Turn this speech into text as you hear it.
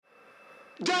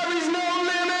There is no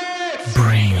limit.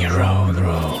 Bring your own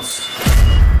rules.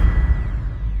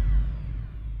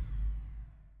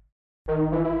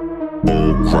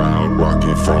 Whole crowd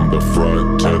rocking from the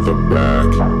front to the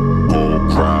back. Whole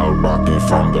crowd rocking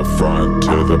from the front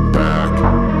to the back.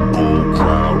 Whole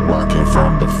crowd rocking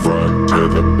from the front to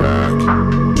the back.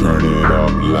 Turn it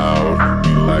up loud,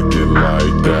 we like it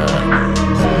like that.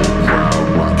 Whole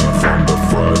crowd rocking from the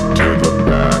front to the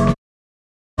back.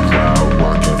 Crowd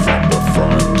rocking from the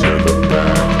front to the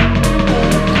back.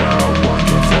 Whole crowd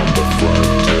rocking from the front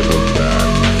to the back.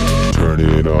 Turn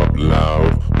it up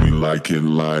loud, we like it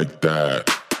like that.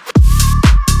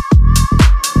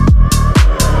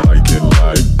 Like it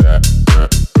like that.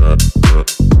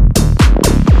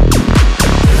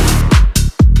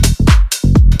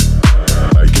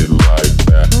 Like it like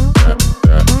that.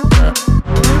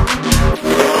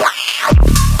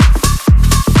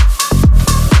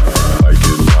 Like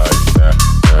it like that.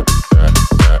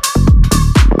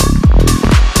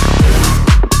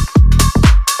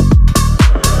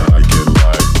 Like it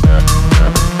like that.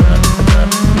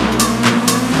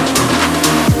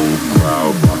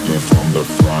 Crowd rocking from the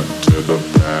front to the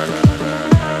back.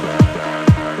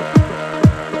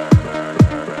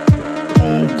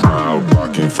 Whole crowd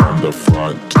rocking from the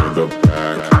front to the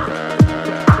back.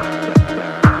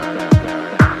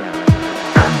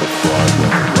 From the front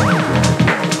to the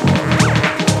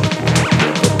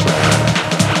back.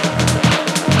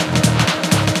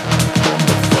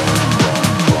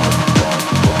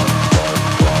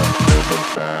 From the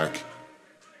back.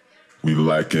 We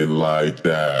like it like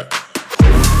that.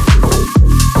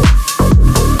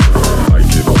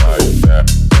 Like it like that.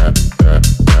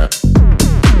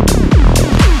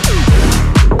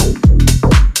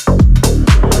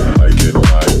 Like it like that. Like it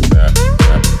like that.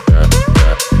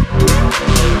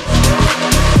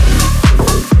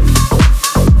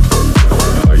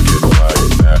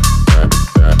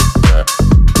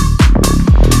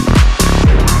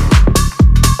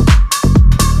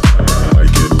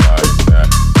 Like it like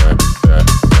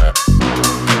that.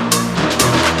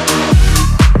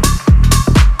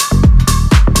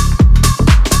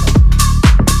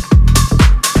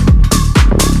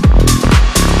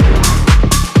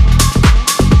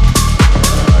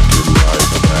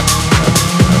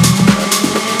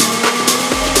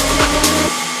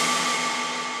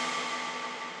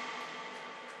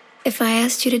 If I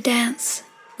asked you to dance,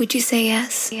 would you say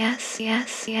yes? Yes,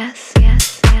 yes, yes, yes,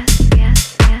 yes,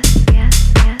 yes, yes, yes,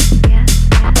 yes,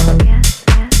 yes, yes, yes,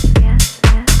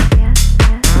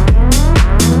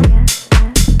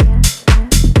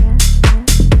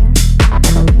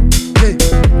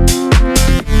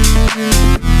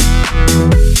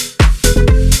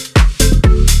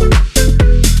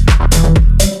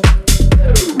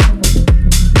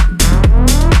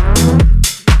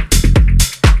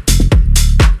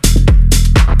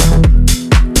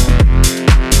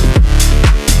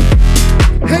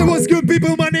 Hey, what's good,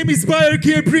 people? My name is Bayek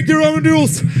here. Bring your own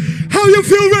rules. How you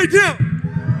feel right now?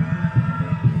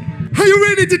 Are you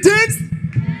ready to dance?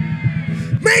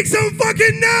 Make some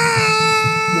fucking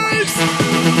noise!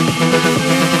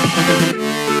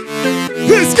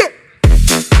 Let's go!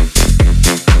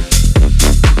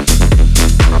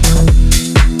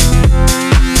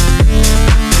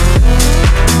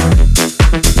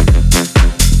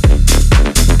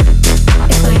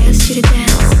 If I asked you to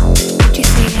dance, would you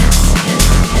say yes?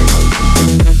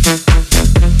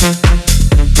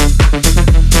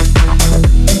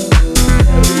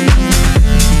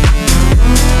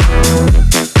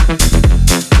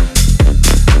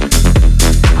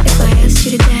 If I asked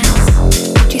you to dance,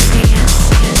 would you say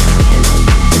yes?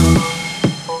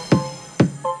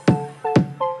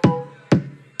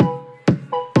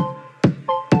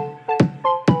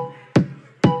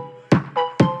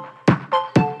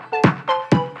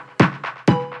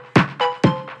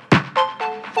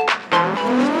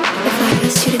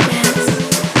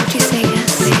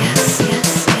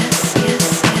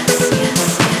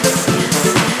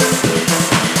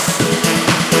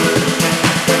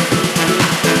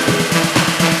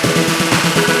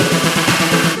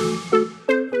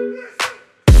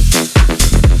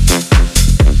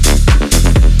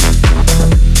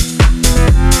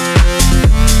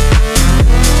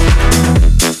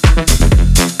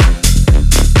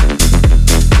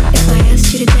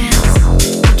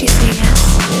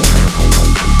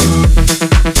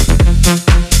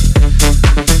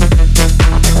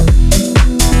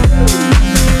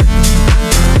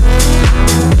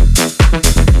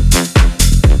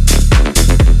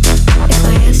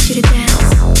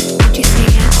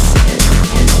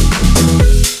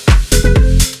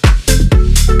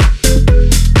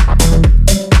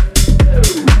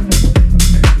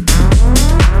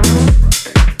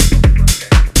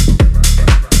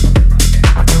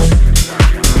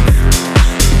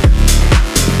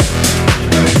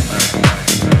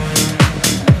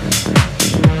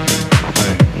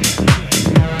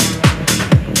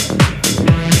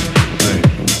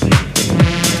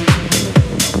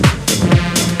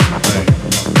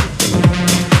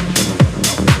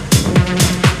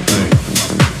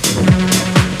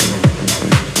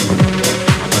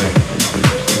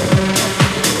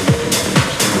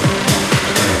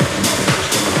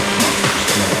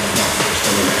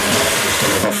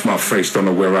 face, don't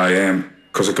know where I am,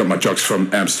 cause I got my drugs from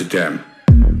Amsterdam.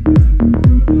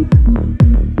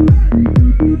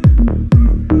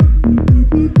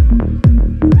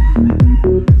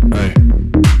 Hey.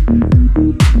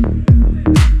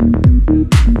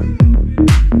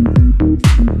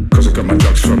 Cause I got my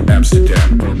drugs from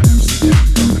Amsterdam.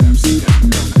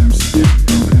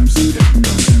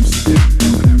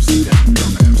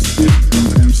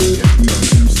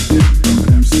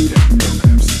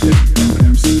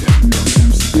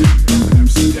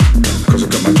 Cause I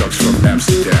got my drugs from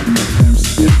Amsterdam.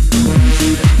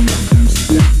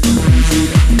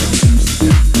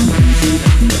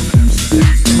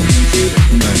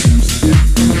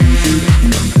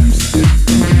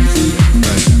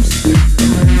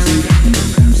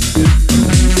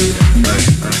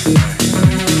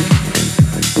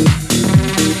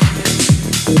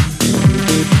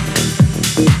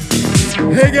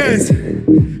 Hey guys,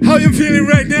 how you feeling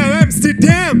right now,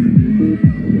 Amsterdam?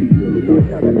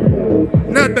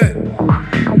 Not bad.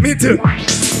 Me too.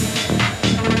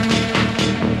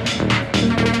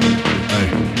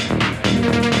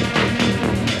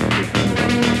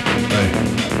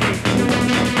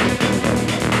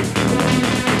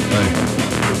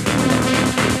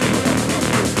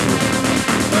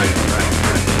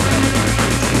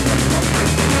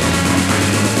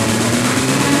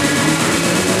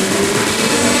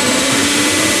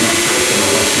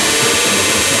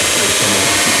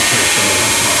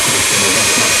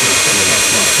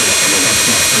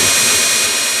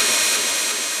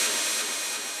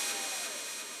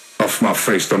 Off my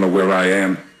face, don't know where I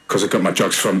am, cause I got my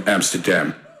drugs from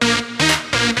Amsterdam.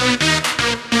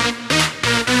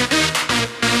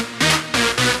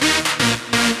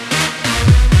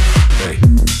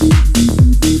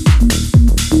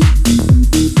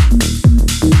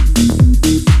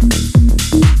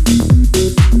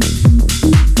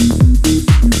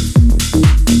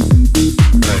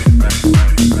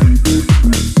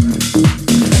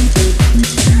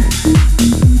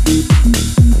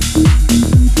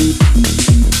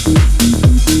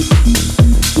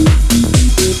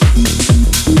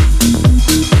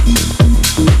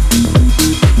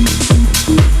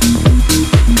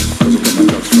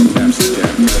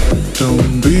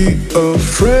 Don't be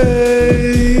afraid.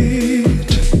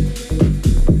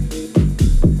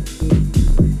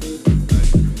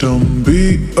 Don't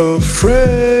be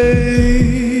afraid.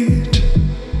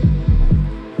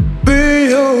 Be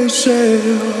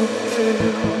yourself.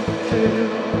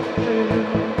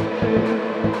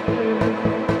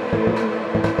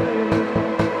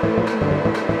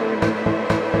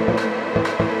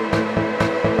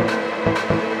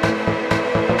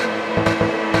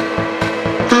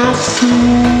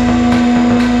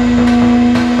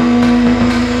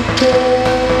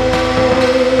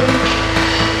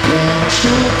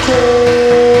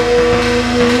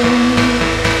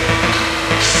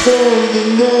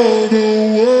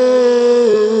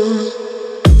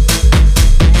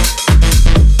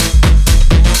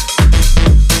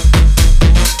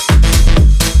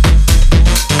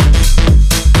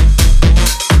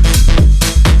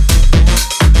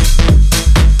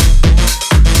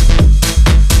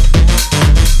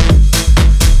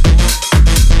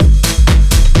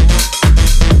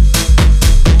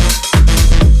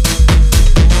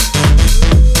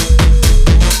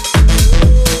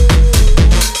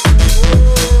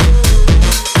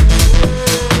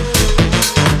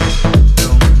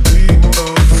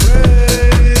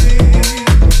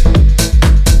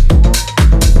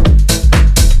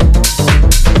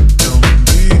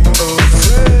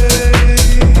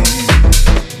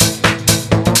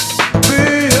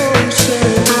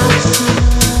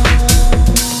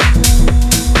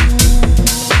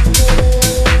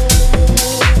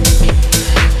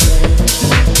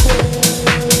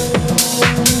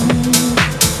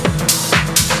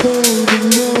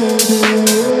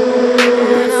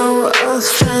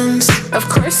 Of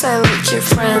course I like your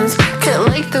friends, could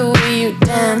like the way you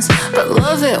dance, but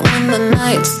love it when the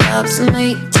night stops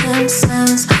making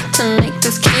sense. To make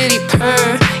this kitty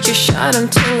purr, you shot him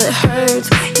till it hurts.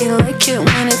 You like it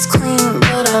when it's clean,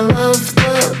 but I love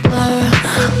the blur.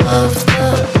 Love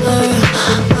the blur,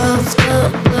 love the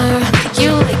blur.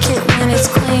 You like it when it's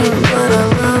clean, but I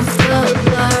love the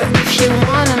blur. If you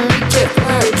wanna make it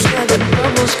work, yeah, the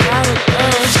bubbles gotta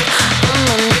burst.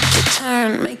 I'ma make you turn,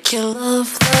 make you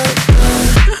love the blur.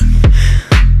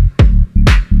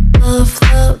 Love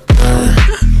the blur.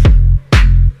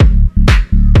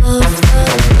 Love the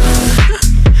blur.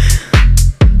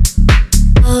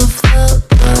 Love the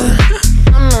blur.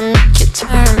 I'ma make you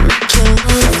turn, make you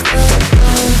love the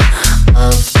blur.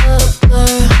 Love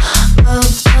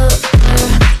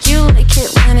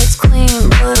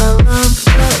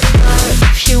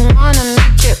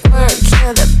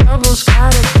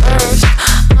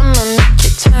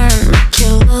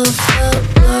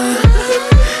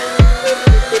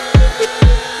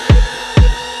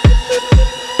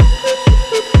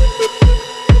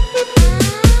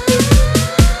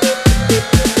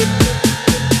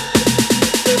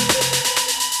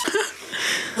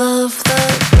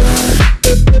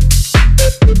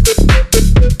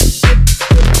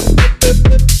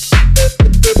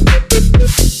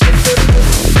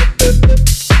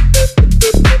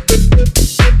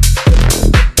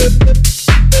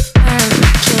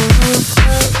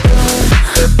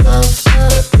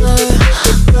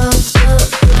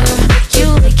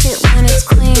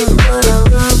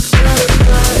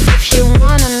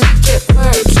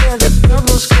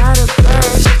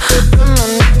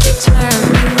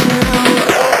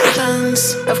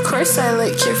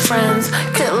like your friends.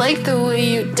 Could like the way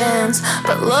you dance,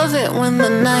 but love it when the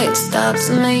night stops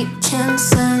making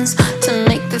sense. To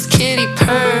make this kitty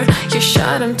purr, you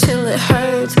shot him till it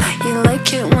hurts. You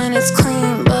like it when it's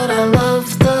clean, but I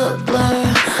love the blur.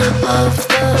 Love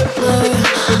the blur,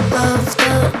 love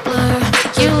the blur.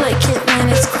 You like it when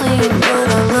it's clean, but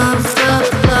I love the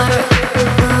blur.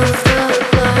 Love the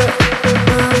blur,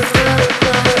 love the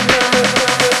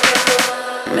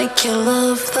blur. Make you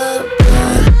love the blur.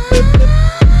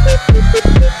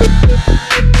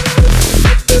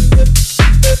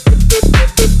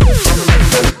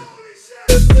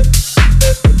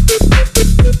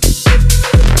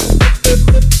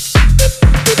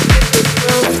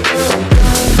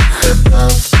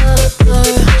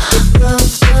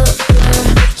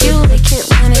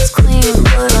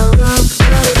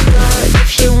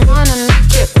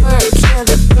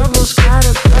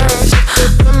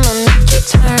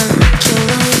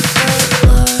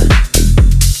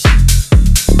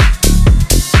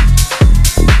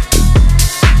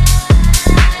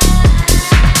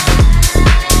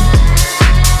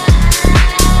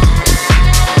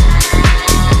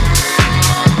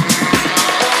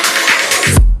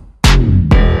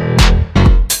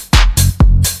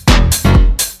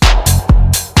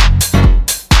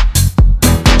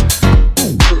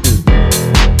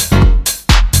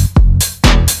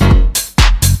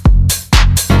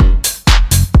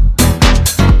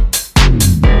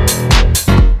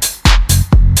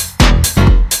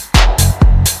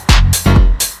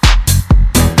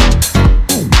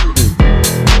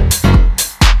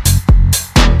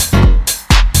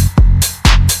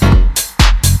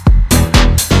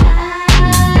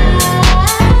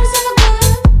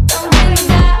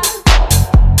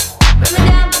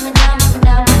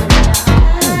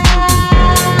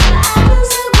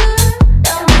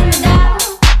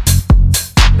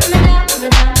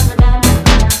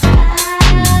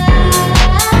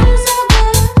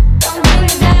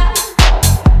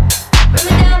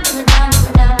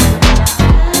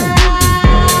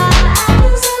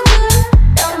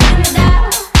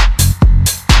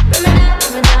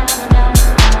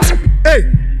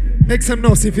 Make some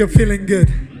noise if you're feeling good.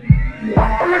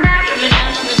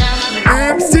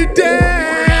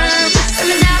 Amsterdam!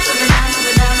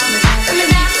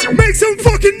 Make some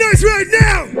fucking noise right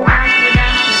now!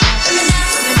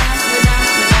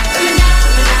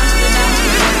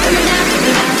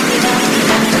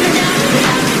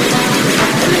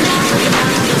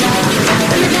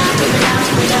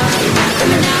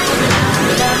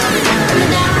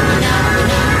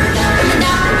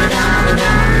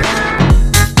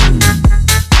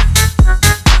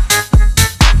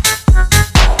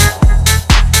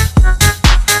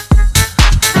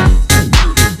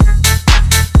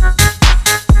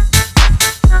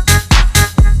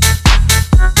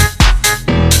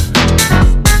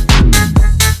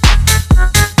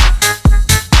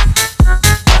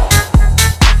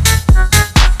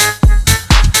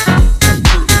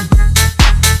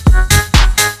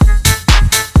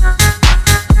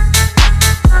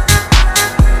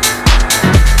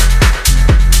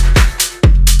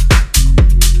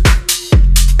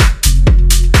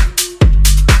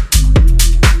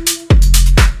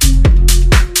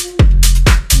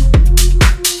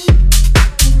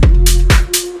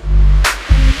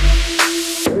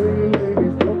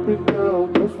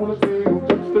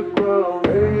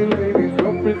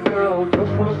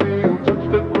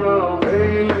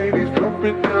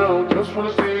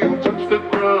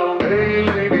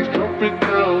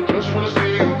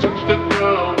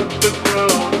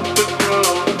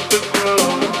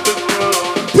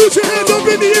 Put your hands up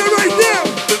in the air right now.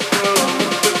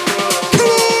 Come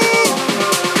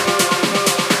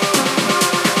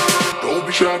on. Don't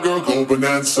be shy, girl, go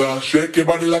bonanza. Shake your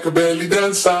body like a belly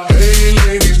dancer. Hey,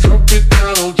 ladies, drop it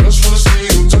down. Just wanna see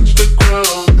you touch the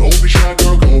ground. Don't be shy,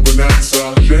 girl, go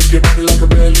bonanza. Shake your body like a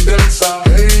belly dancer.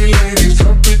 Hey, ladies,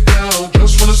 drop it down.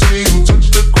 Just wanna see you touch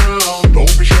the ground.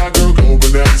 Don't be shy, girl, go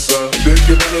bonanza. Shake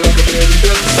your body like a belly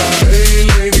dancer. Hey,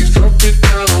 ladies, drop it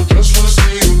down. Just wanna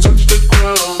see you touch the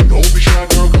ground. Don't be shy,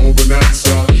 girl, go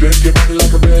bonanza. Shake your body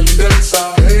like a belly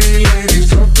dancer. Hey, ladies,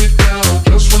 drop it down.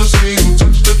 Just wanna see you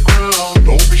touch the ground.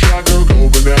 Don't be shy, girl, go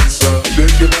bonanza.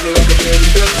 Shake your body like a belly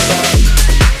dancer.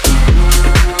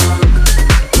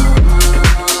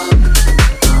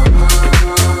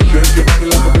 Shake your body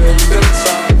like a belly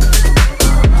dancer.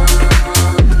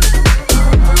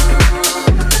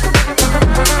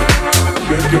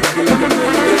 Shake your body like a belly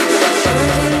dancer.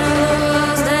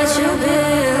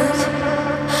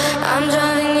 I'm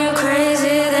driving you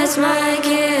crazy, that's my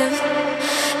gift.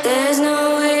 There's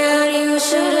no way out, you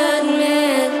should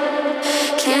admit.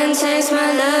 Can't taste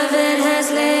my love, it has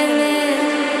limits.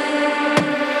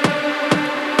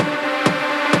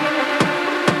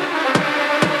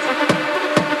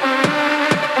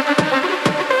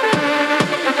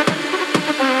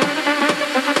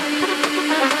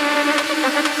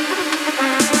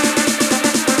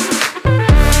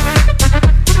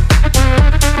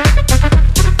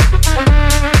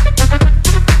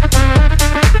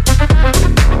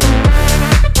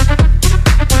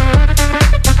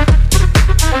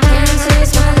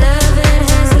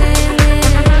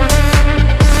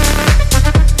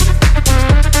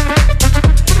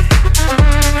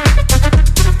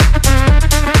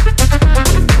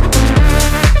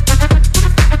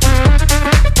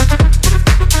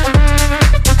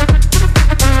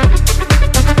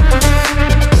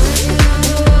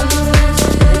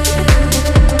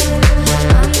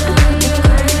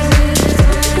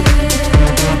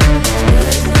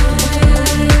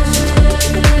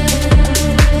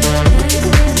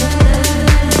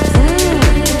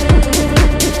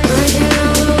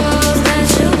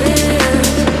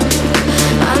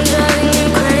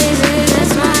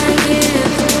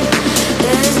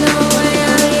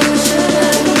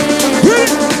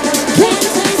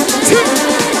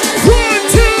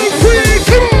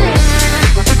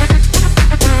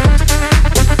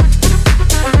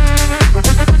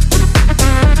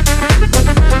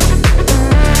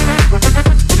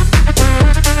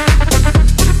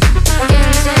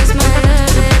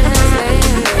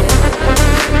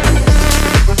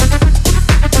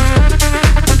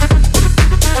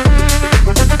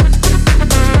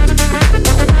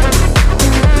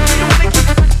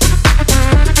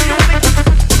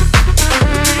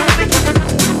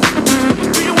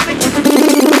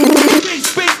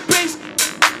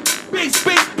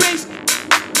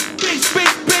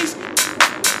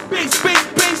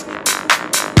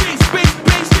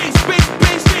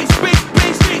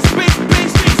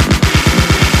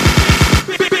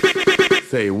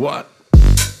 Say what?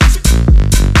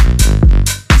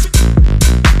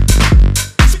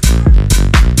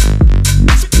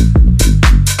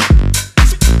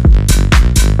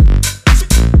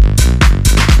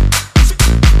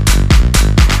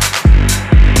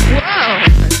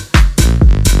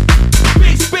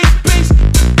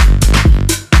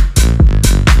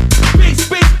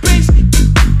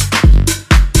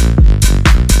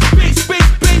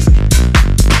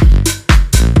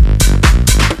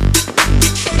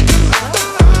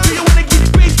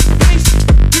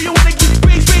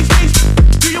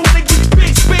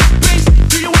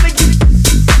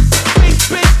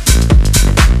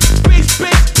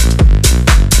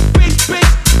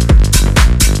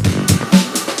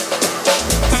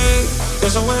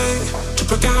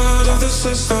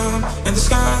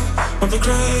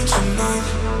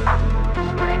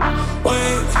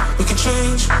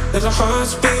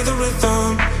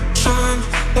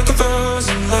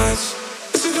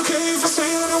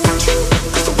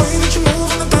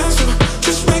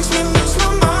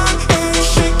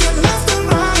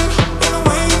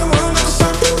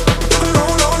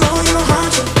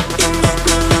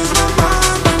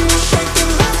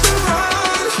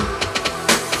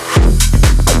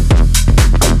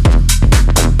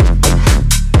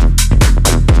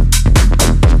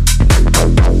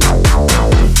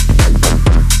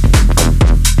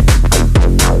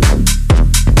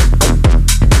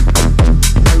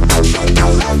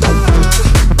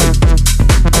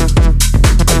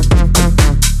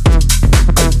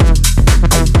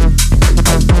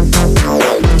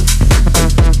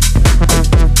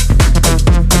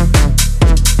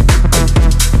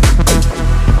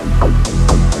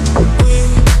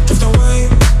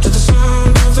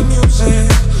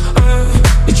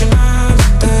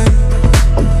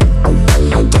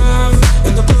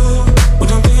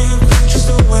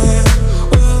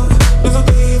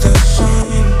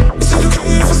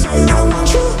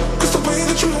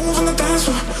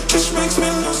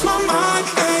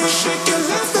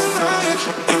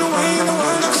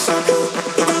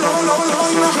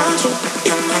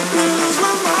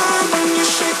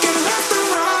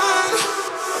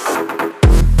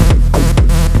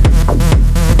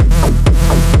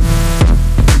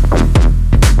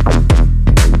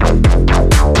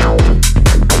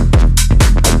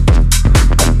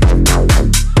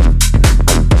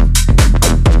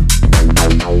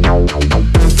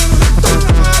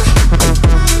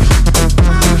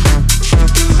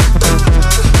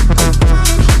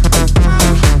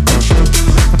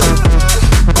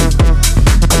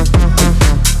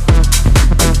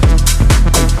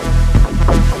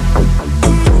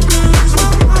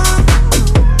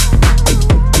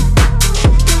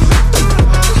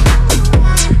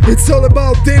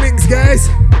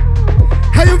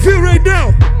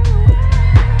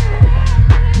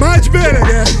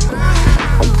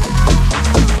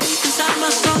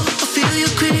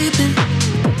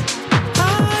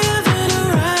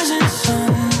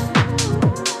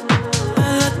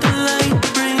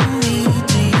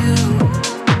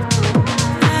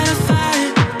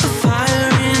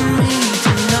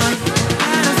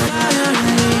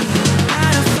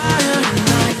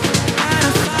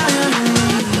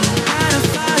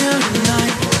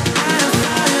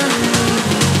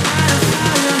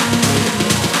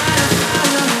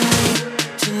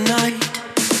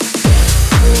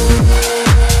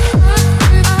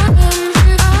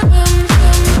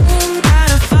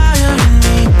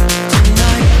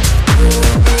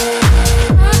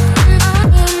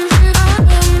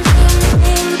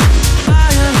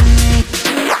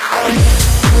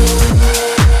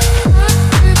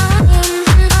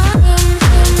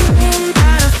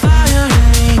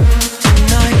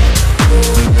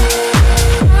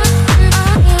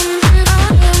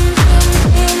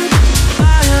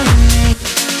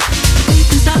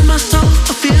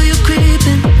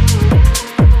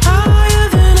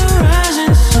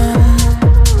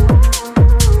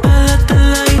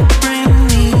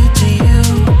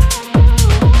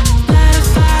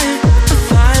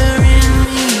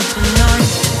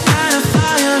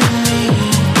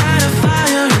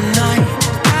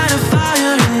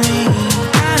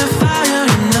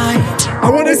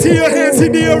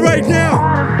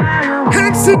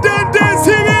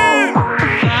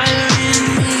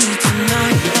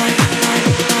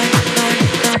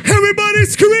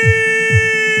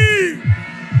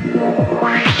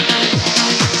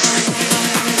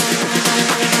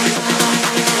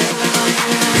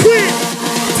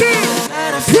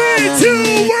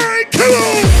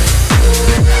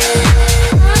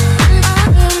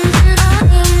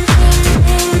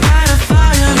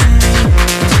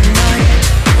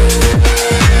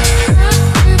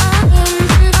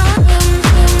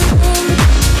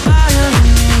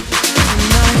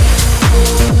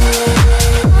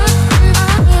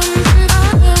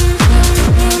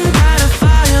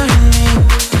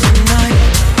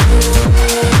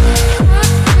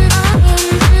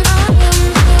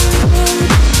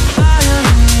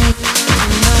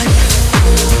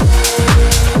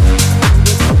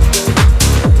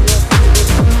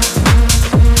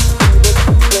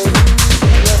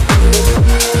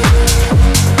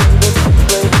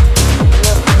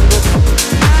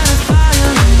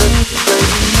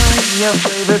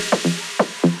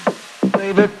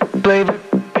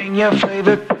 your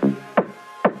favorite,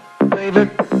 favorite,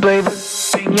 favorite,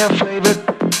 sing your favorite,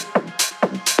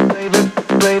 favorite,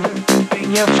 favorite,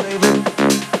 sing your favorite,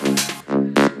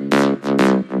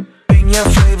 bring your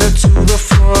favorite to the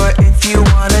floor. If you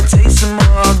wanna taste some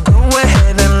more, go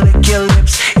ahead and lick your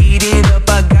lips, eat it up,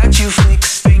 I got you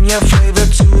fixed. Bring your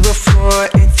favorite to the floor.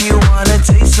 If you wanna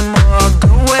taste some more,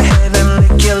 go ahead and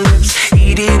lick your lips,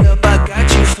 eat it up, I got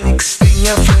you fixed. Bring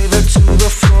your favorite to the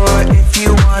floor. If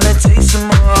you wanna taste some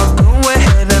more, go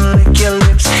ahead and lick your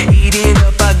lips, eat it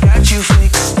up, I got you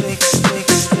fixed. Fix,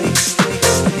 fix, fix,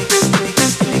 fix, fix, fix, fix,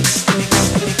 fix,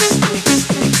 fix, fix,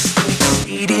 fix,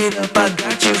 eat it up, I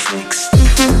got you fixed.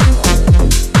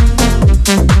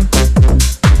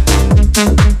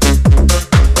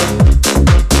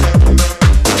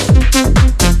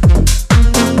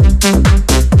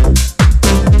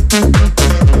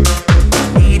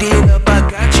 Eat it up, I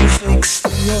got you fixed.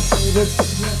 Your favorite,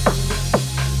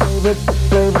 favorite,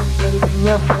 favorite,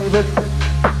 your favorite,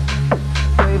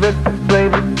 favorite,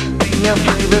 favorite, your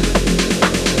favorite,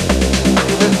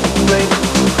 favorite, favorite,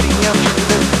 your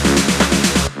favorite,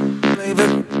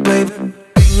 favorite, favorite,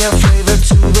 your favorite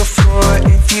to the floor.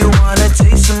 If you wanna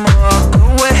taste some more, go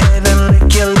ahead and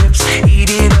lick your lips, eat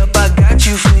it up, I got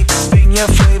you fixed. Bring your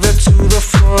favorite to the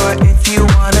floor. If you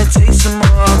wanna taste some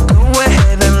more, go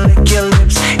ahead and lick your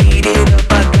lips, eat it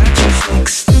up, I got you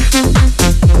fixed.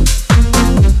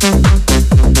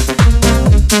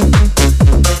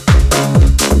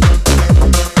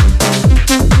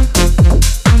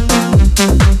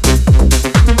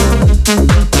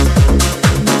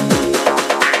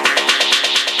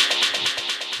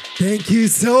 Thank you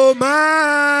so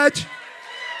much.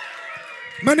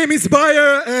 My name is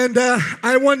Bayer, and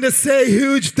I want to say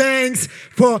huge thanks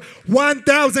for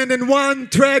 1001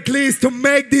 track list to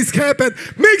make this happen.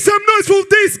 Make some noise for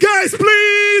these guys,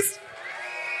 please.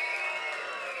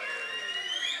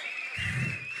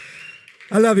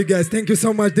 I love you guys. Thank you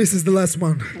so much. This is the last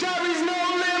one. There is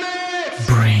no limit.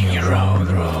 Bring your own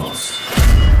rules.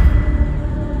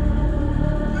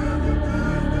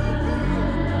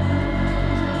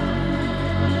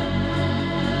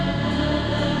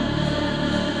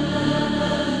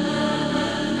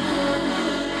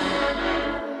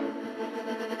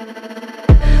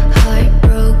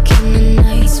 Heartbroken and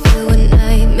nights filled with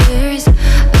nightmares. I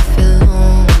feel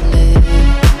lonely.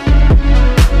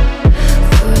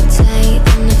 For a tight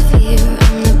and the fear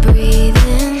and the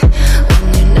breathing. When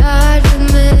you're not with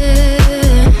me,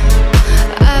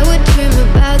 I would dream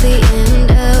about the end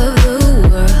of the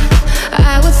world. I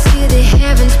would see the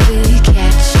heavens be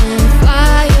catching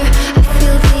fire. I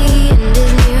feel the end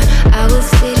is near. I will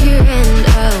sit here and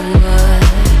I watch.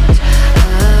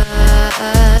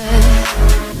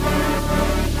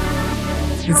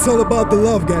 It's all about the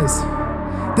love, guys.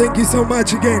 Thank you so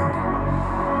much again.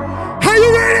 Are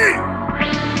you ready?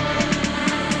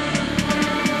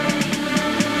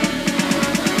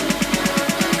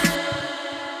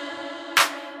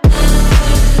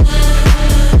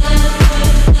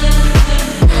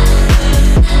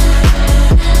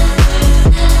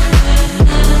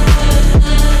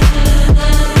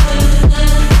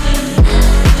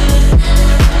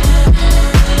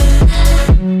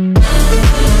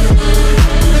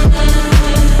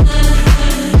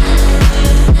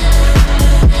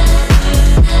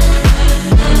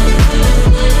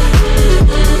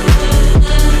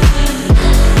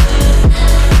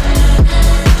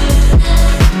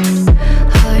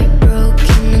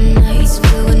 Heartbroken and nights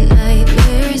filled with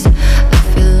nightmares. I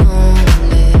feel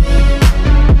lonely.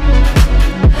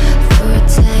 For a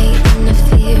tight and the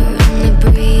fear and the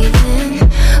breathing.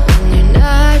 When you're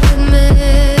not with me,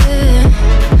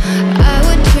 I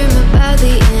would dream about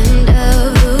the end of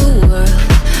the world.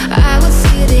 I would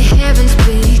see the heavens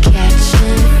be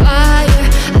catching fire.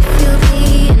 I feel the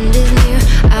end is near.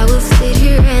 I will sit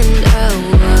here and I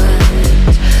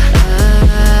watch.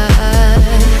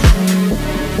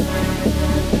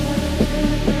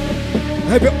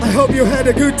 I hope you had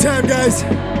a good time, guys.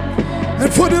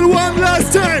 And for the one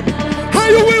last time, are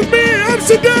you with me,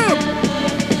 Amsterdam?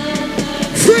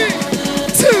 3,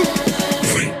 2,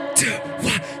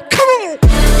 1, come on!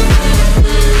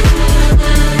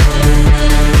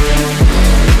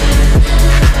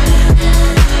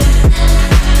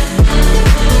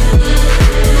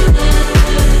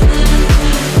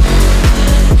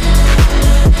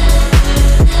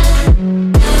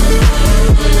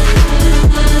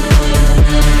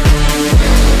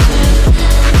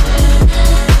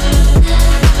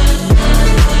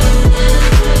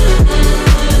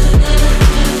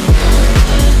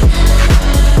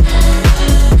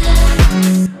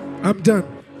 I'm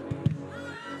done.